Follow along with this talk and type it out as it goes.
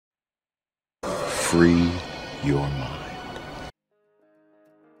free your mind.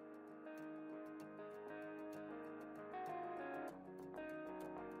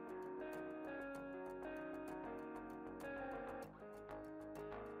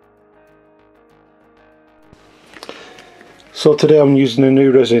 So today I'm using a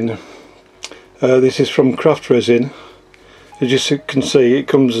new resin. This is from Craft Resin. As you can see, it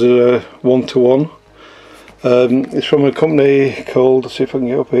comes 1-to-1. It's from a company called, let's see if I can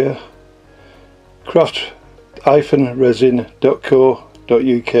get up here,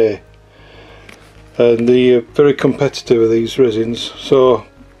 craft-resin.co.uk, and they're very competitive with these resins. So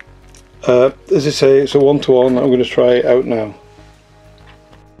as I say, it's a 1-to-1. I'm going to try it out now.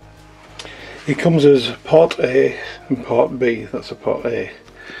 It comes as part A and part B. That's a part A.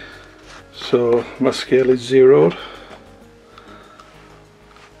 So my scale is zeroed.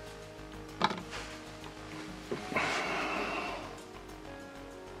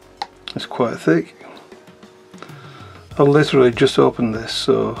 It's quite thick. I'll literally just open this,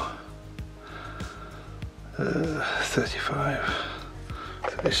 so 35,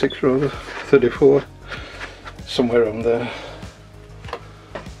 36 rather, 34, somewhere around there.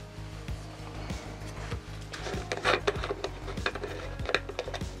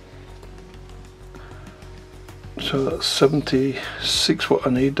 So that's 76 what I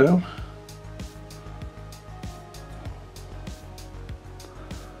need down.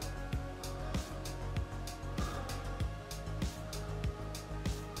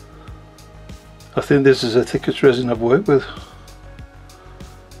 I think this is the thickest resin I've worked with.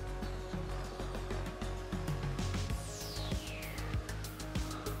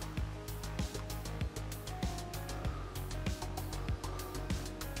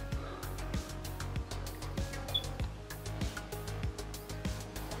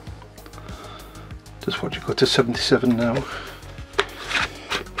 Just watch it go to 77 now.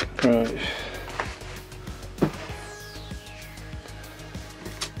 Right.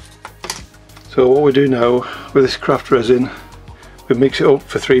 So what we do now with this craft resin, we mix it up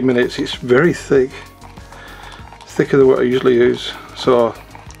for 3 minutes. It's very thick, thicker than what I usually use. So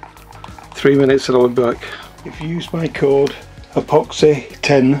 3 minutes and I'll be back. If you use my code Epoxy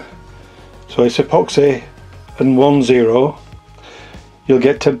 10, so it's Epoxy and 10, you'll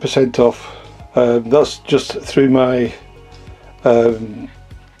get 10% off. That's just through my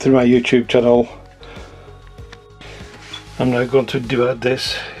YouTube channel. I'm now going to divide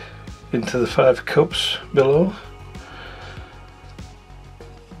this into the 5 cups below.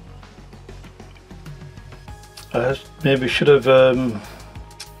 I maybe should have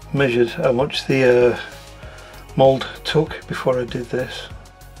measured how much the mould took before I did this.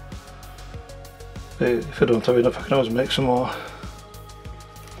 If I don't have enough, I can always make some more.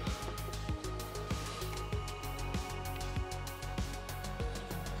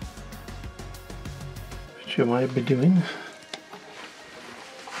 Which I might be doing.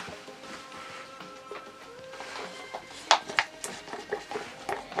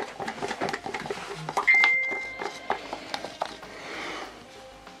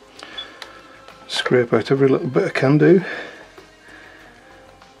 Scrape out every little bit I can do.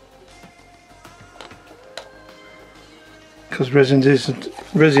 Because resin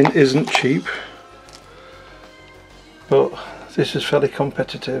isn't cheap, but this is fairly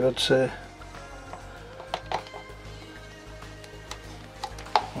competitive, I'd say.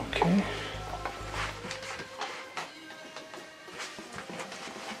 Okay.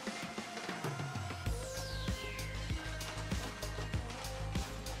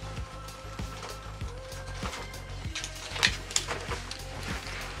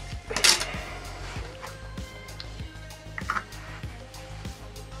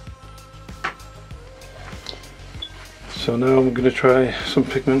 So now I'm going to try some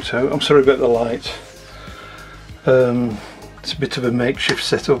pigments out. I'm sorry about the light. It's a bit of a makeshift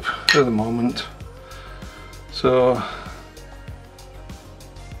setup at the moment. So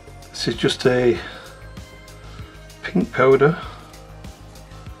this is just a pink powder.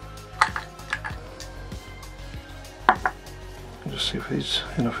 Just see if there's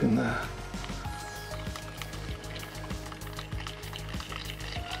enough in there.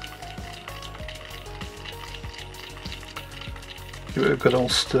 Give it a good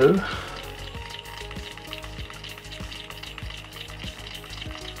old stir.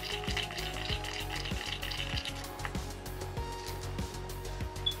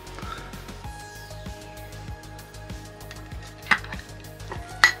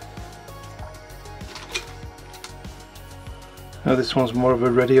 Now this one's more of a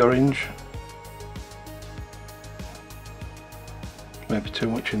reddy orange. Maybe too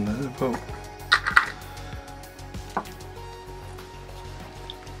much in there, but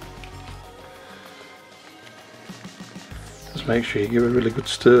Just make sure you give a really good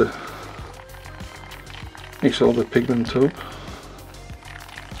stir. Mix all the pigment up.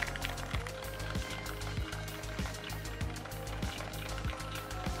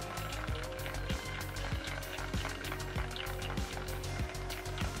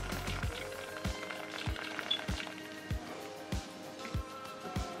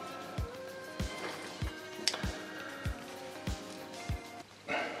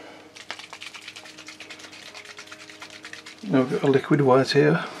 Now I've got a liquid white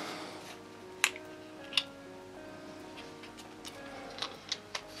here.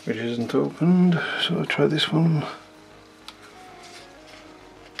 Which isn't opened, so I'll try this one.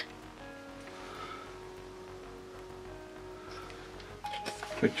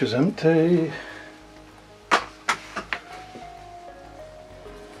 Which is empty.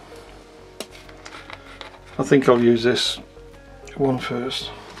 I think I'll use this one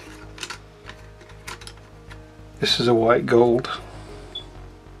first. This is a white gold,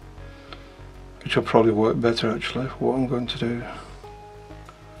 which will probably work better actually for what I'm going to do.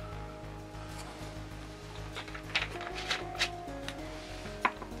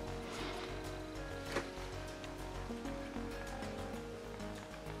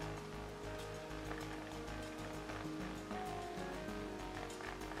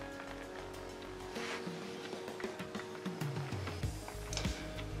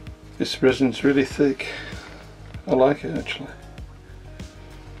 This resin's really thick. I like it actually.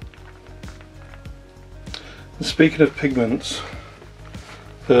 And speaking of pigments,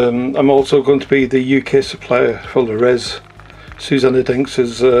 I'm also going to be the UK supplier for the Suzanna Danks'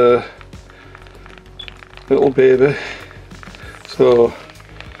 little baby. So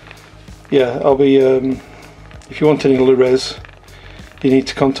yeah, I'll be, if you want any little res, you need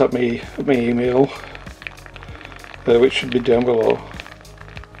to contact me at my email, which should be down below.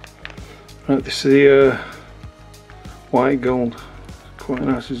 Right, this is the white gold. Quite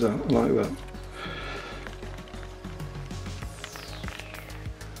nice, is that? I like that.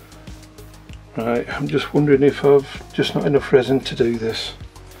 Right, I'm just wondering if I've just not enough resin to do this,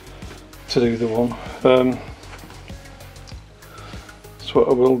 to do the one. That's what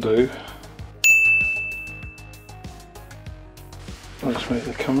I will do. I'll just make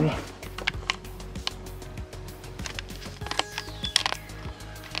the camera.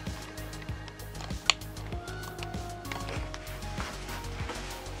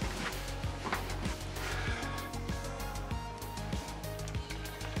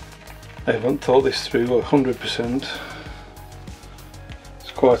 I haven't thought this through 100%.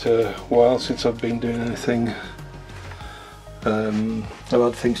 It's quite a while since I've been doing anything. I've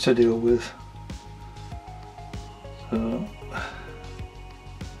had things to deal with. So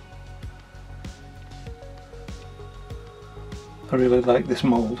I really like this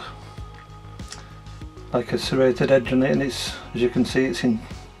mould. Like a serrated edge on it, and it's, as you can see, it's in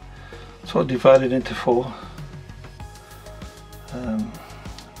sort of divided into four.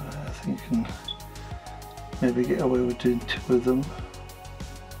 I think you can maybe get away with doing two of them.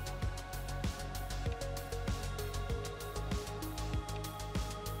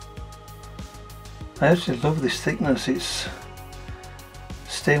 I actually love this thickness. It's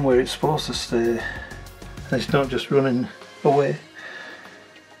staying where it's supposed to stay, and it's not just running away.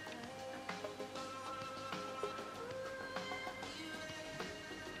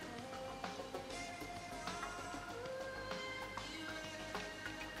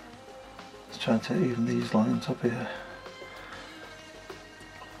 Trying to even these lines up here.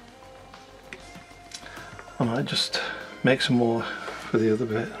 I might just make some more for the other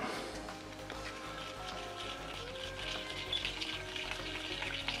bit.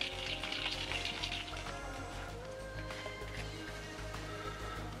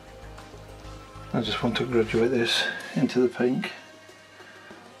 I just want to graduate this into the pink.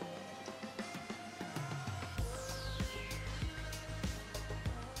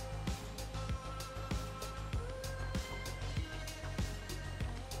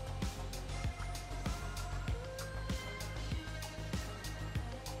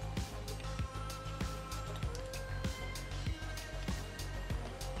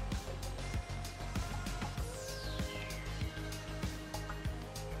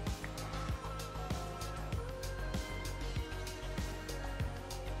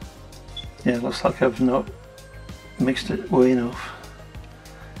 Yeah, it looks like I've not mixed it well enough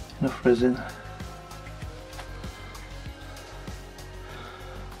resin.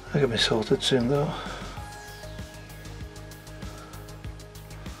 I get me sorted soon though.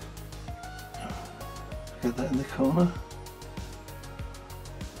 Get that in the corner.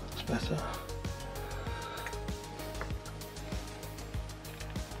 That's better.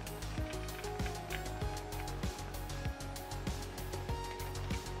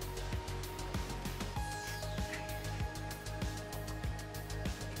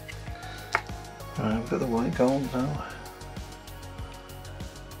 Right, I've got the white gold now.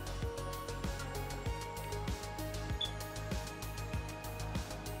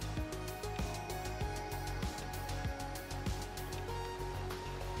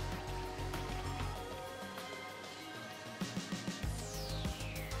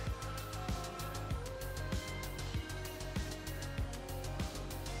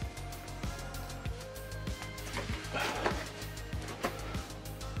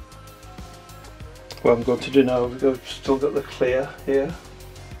 What I'm going to do now, we've still got the clear here.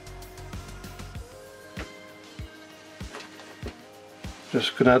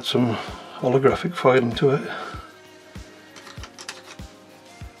 Just going to add some holographic foil into it.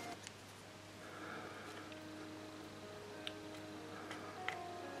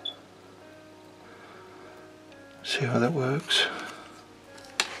 See how that works.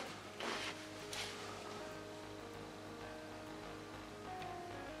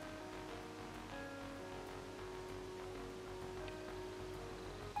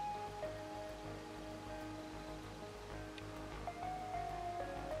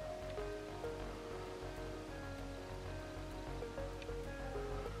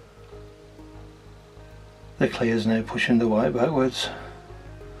 The clear is now pushing the white backwards.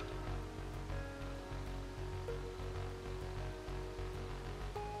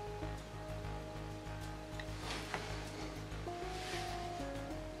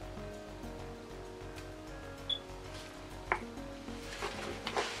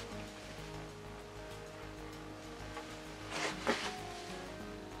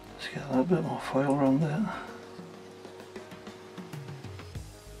 Let's get a little bit more foil around there.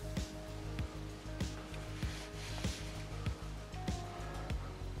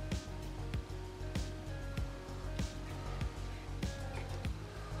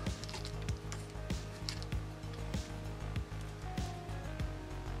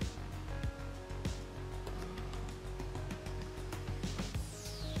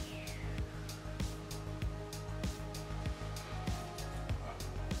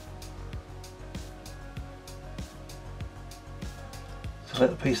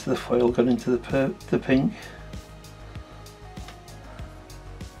 Let a piece of the foil go into the pink.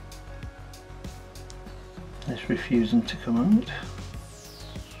 It's refusing to come out.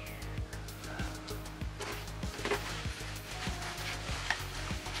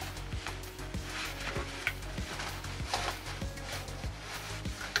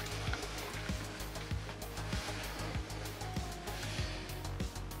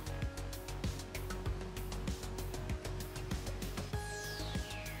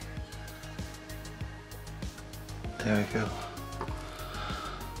 There we go.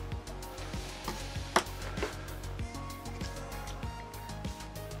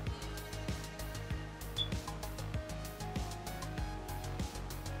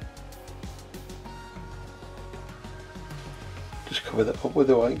 Just cover that up with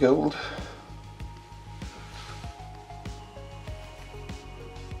the white gold.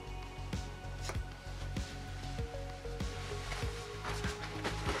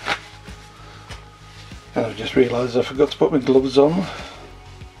 And I've just realised I forgot to put my gloves on.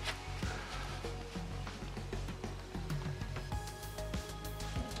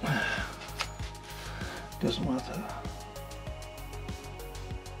 Doesn't matter.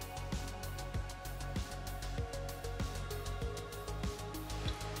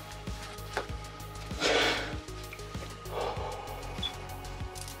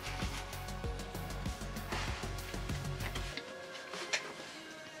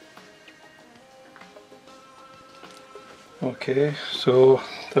 Okay, so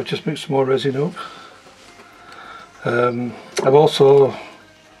I've just mixed some more resin up. I've also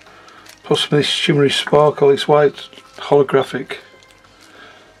put some of this shimmery sparkle, it's white holographic.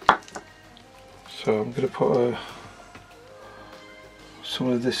 So I'm going to put some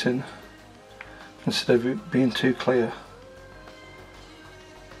of this in instead of it being too clear.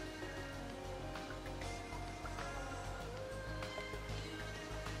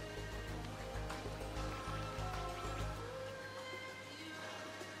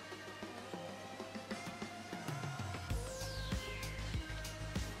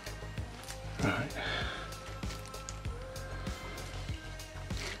 Right.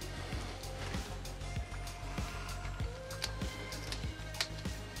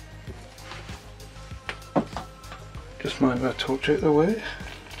 Just mind my torch out of the way.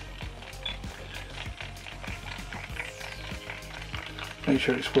 Make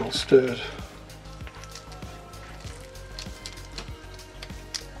sure it's well stirred.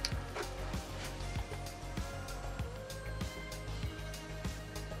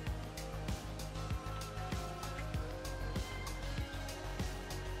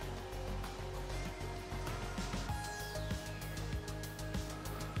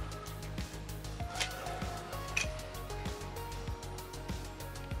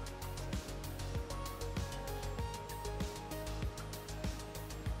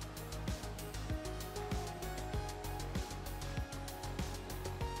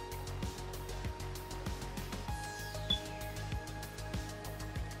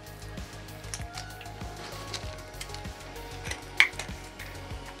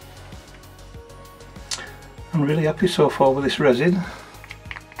 I'm really happy so far with this resin.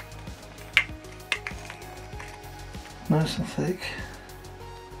 Nice and thick.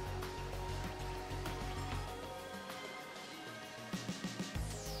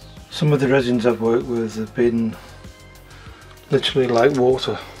 Some of the resins I've worked with have been literally like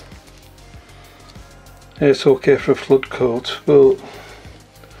water. It's okay for a flood coat, but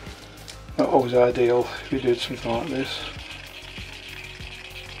not always ideal if you do something like this.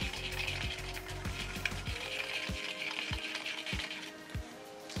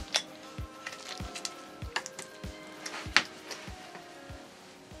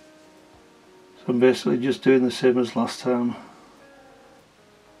 So I'm basically just doing the same as last time.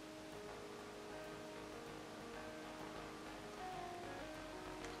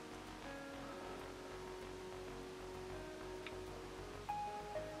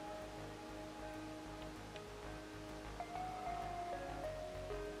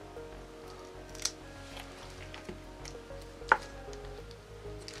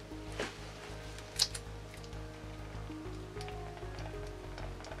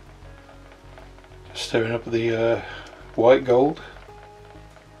 Stirring up the white gold.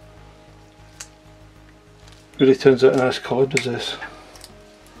 Really turns out a nice colour, does this?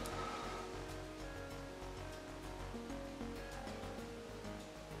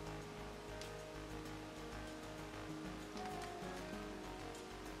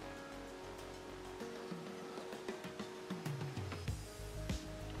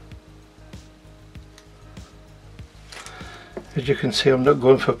 As you can see, I'm not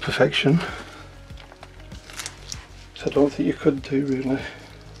going for perfection. I don't think you could do really.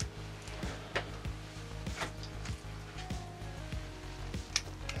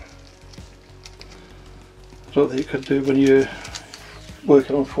 I don't think you could do when you're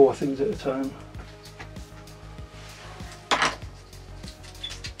working on 4 things at a time.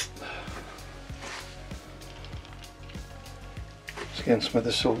 Just getting some of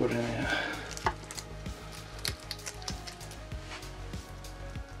the silver in here.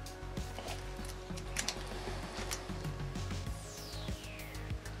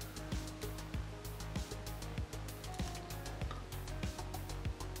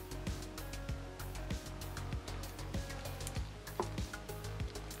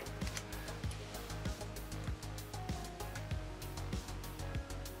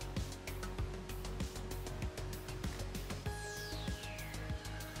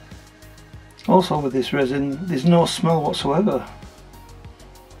 Also with this resin, there's no smell whatsoever.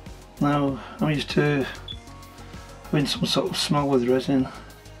 Now, I'm used to having some sort of smell with resin.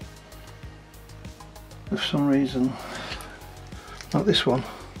 For some reason, not this one.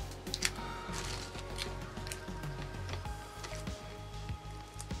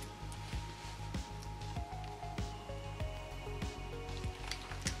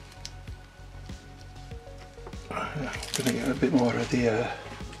 I'm going to get a bit more of the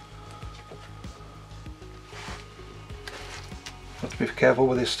have to be careful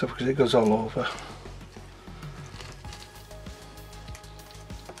with this stuff because it goes all over.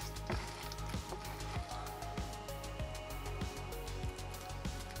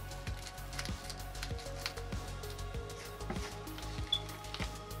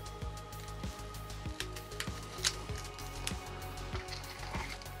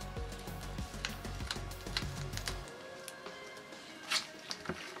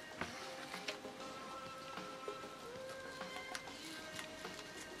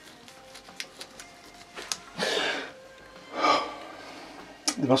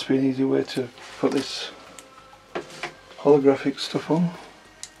 There must be an easy way to put this holographic stuff on.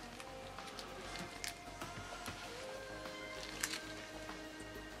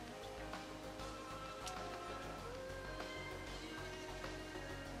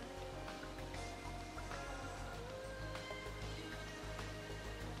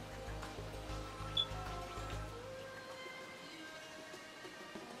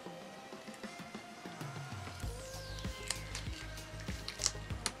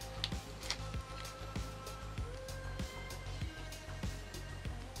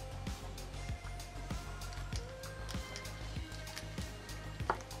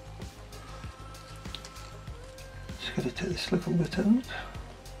 Just got to take this little bit out.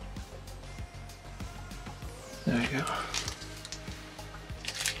 There we go.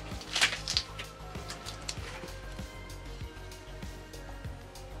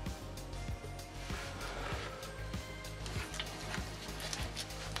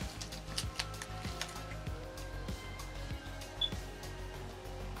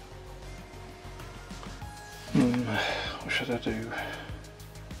 What should I do?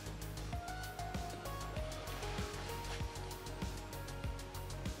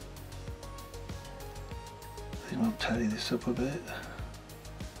 tidy this up a bit.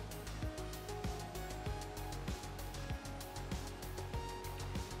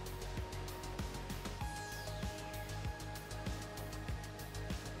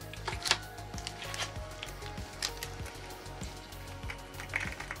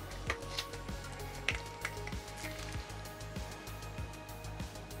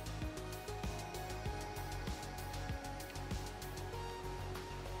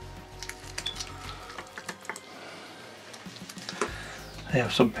 I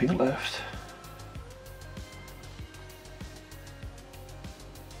have some pink left.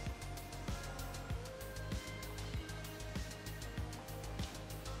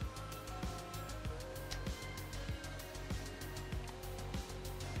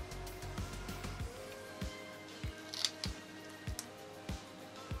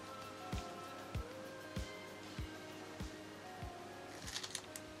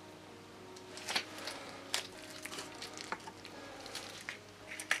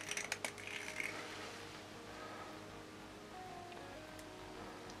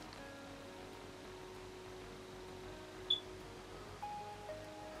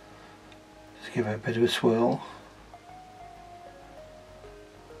 Just give it a bit of a swirl.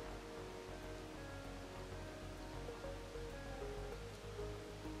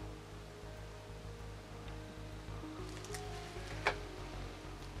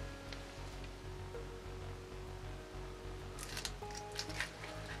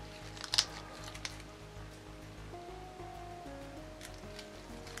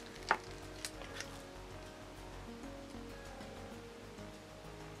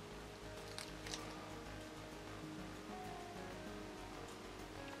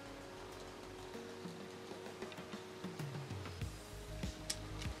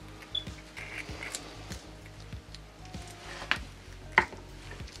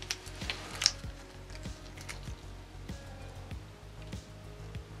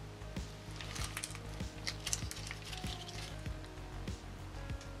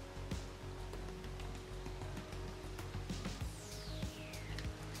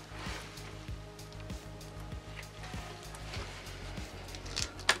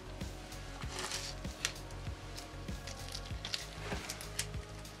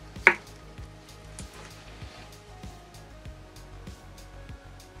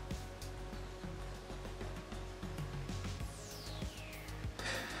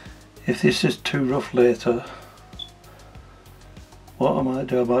 If this is too rough later, what I might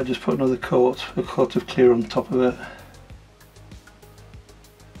do, I might just put another coat, a coat of clear on top of it.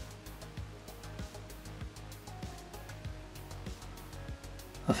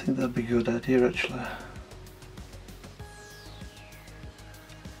 I think that'd be a good idea actually.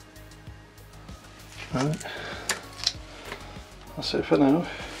 Right, that's it for now.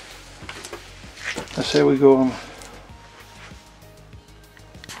 Let's say we go on.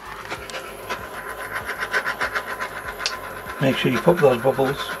 Make sure you pop those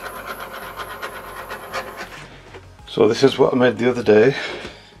bubbles. So this is what I made the other day.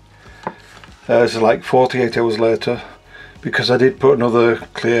 It's like 48 hours later, because I did put another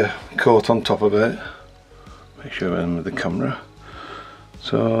clear coat on top of it. Make sure I'm with the camera.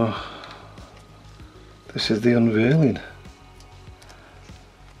 So this is the unveiling.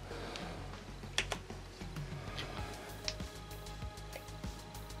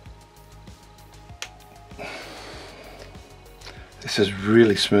 This is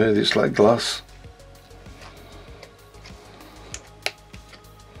really smooth, it's like glass.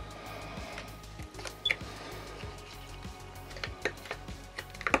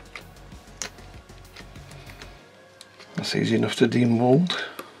 That's easy enough to demold.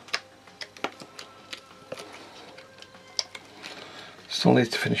 Still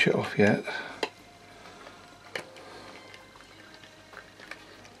need to finish it off yet.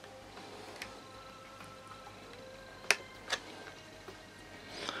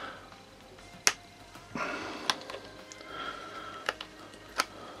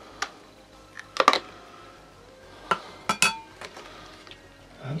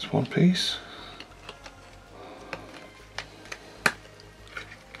 That's one piece.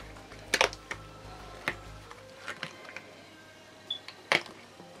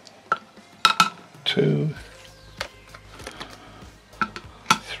 Two,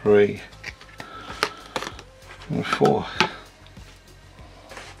 three, and four.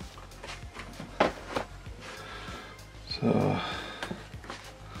 So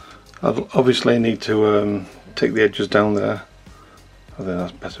I'll obviously need to take the edges down there. I think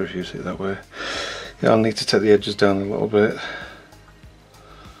that's better if you see it that way. Yeah, I'll need to take the edges down a little bit.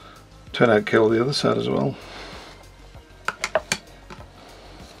 Turn out kill the other side as well.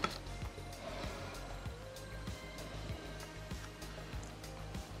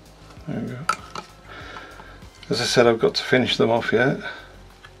 There we go. As I said, I've got to finish them off yet.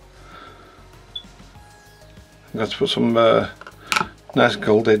 I've got to put some nice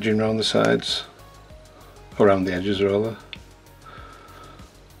gold edging around the sides, around the edges rather.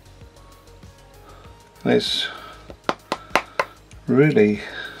 And it's really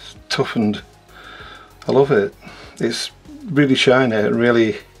toughened. I love it. It's really shiny,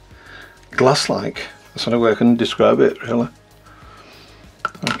 really glass-like. That's the only way I can describe it, really.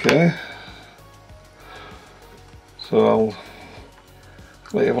 Okay. So I'll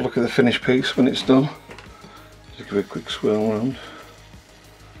let you have a look at the finished piece when it's done. Just give it a quick swirl around.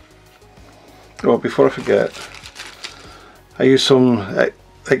 Oh, before I forget, I used some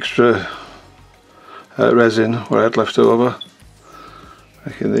extra resin where I had left over,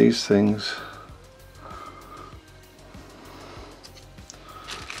 making these things.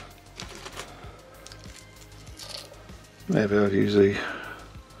 Maybe I'd use the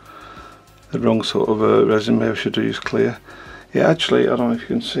wrong sort of resin. Maybe I should use clear. Yeah, actually, I don't know if you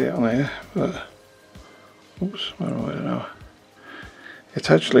can see it on here, but oops, where am I now? It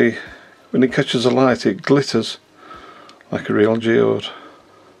actually, when it catches the light, it glitters like a real geode.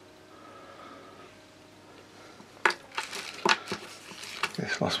 Get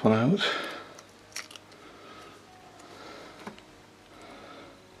this last one out.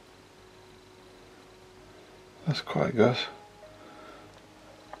 That's quite good.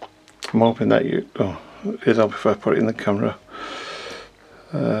 I'm hoping that it'd help if I put it in the camera.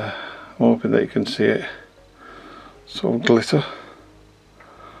 I'm hoping that you can see it sort of glitter.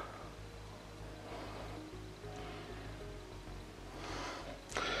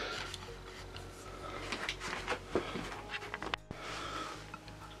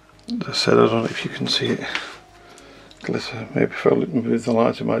 As I said, I don't know if you can see it glitter. Maybe if I move the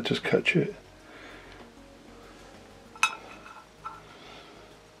light, I might just catch it.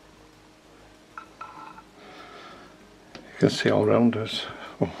 You can see all around us.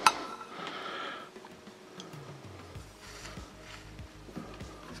 Oh.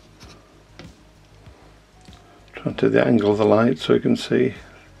 Trying to the angle of the light so you can see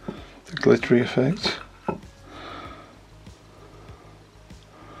the glittery effect.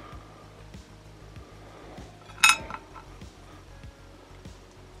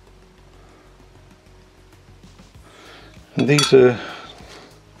 And these are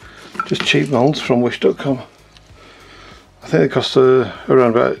just cheap molds from wish.com. I think they cost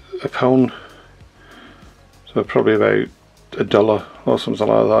around about £1, so probably about $1 or something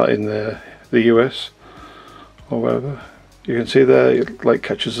like that in the US or wherever. You can see there it like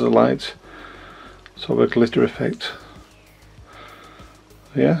catches the light, sort of a glitter effect.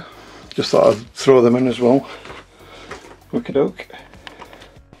 Yeah, just thought I'd throw them in as well. Okie doke.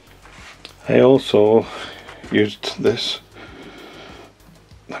 I also used this.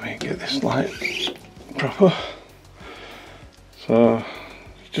 Let me get this light proper. So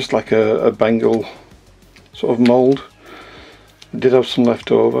just like a bangle sort of mould. I did have some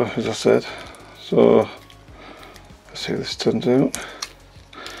left over, as I said, so let's see how this turns out.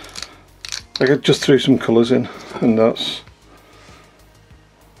 I just threw some colours in and that's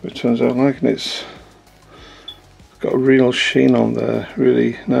what it turns out like, and it's got a real sheen on there,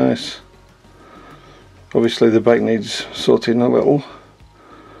 really nice. Obviously the back needs sorting a little,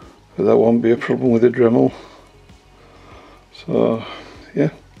 but that won't be a problem with the Dremel. So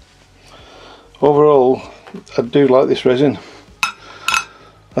yeah, overall I do like this resin.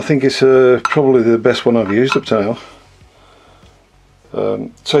 I think it's probably the best one I've used up to now.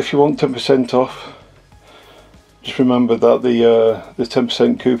 So if you want 10% off, just remember that the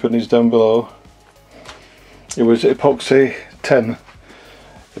 10% coupon is down below. It was Epoxy 10,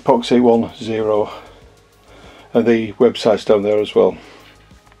 Epoxy 10, and the website's down there as well.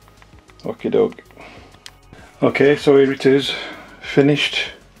 Okie doke. Okay, so here it is,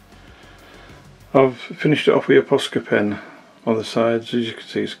 finished. I've finished it off with a Posca pen on the sides. As you can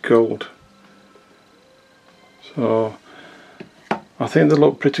see, it's gold. So I think they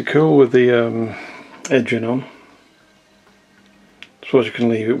look pretty cool with the edging on. I suppose you can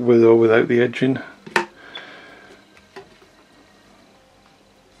leave it with or without the edging.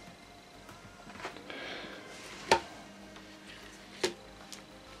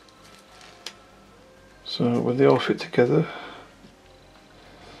 So when they all fit together,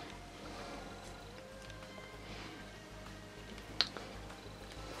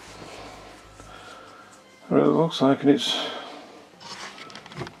 it looks like, and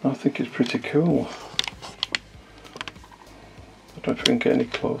I think it's pretty cool. I don't know if we can get any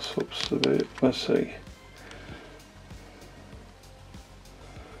close-ups of it. Let's see.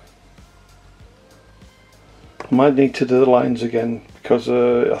 I might need to do the lines again because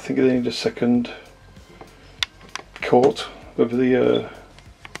I think they need a second coat of the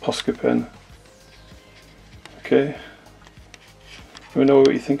Posca pen. Okay, let me know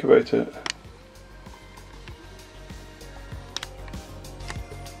what you think about it.